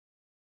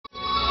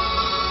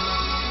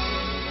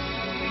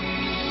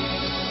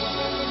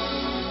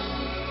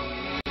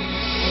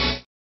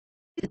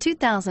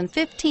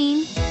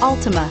2015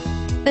 Altima.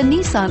 The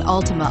Nissan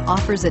Altima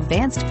offers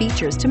advanced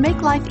features to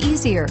make life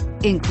easier,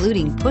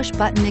 including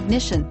push-button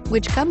ignition,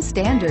 which comes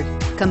standard.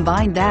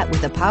 Combine that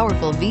with a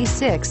powerful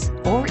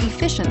V6 or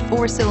efficient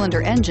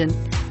 4-cylinder engine,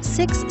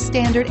 6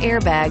 standard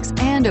airbags,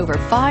 and over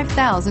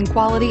 5,000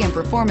 quality and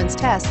performance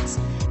tests,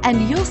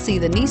 and you'll see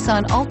the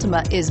Nissan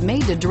Altima is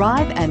made to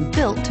drive and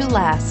built to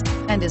last,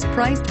 and is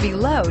priced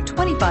below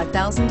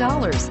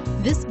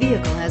 $25,000. This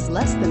vehicle has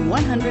less than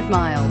 100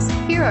 miles.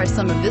 Here are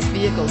some of this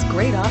vehicle's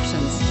great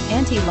options: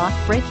 anti-lock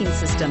braking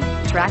system,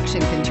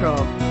 traction control,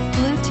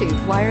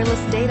 Bluetooth wireless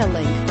data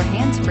link for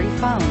hands-free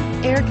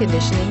phone, air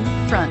conditioning,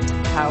 front,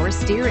 power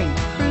steering,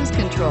 cruise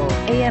control,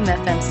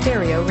 AM/FM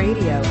stereo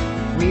radio,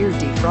 rear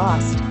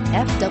defrost,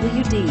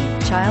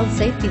 FWD, child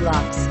safety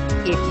locks.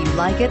 If you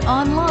like it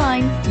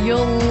online,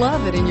 you'll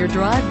love it in your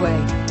driveway.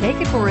 Take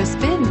it for a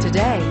spin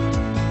today.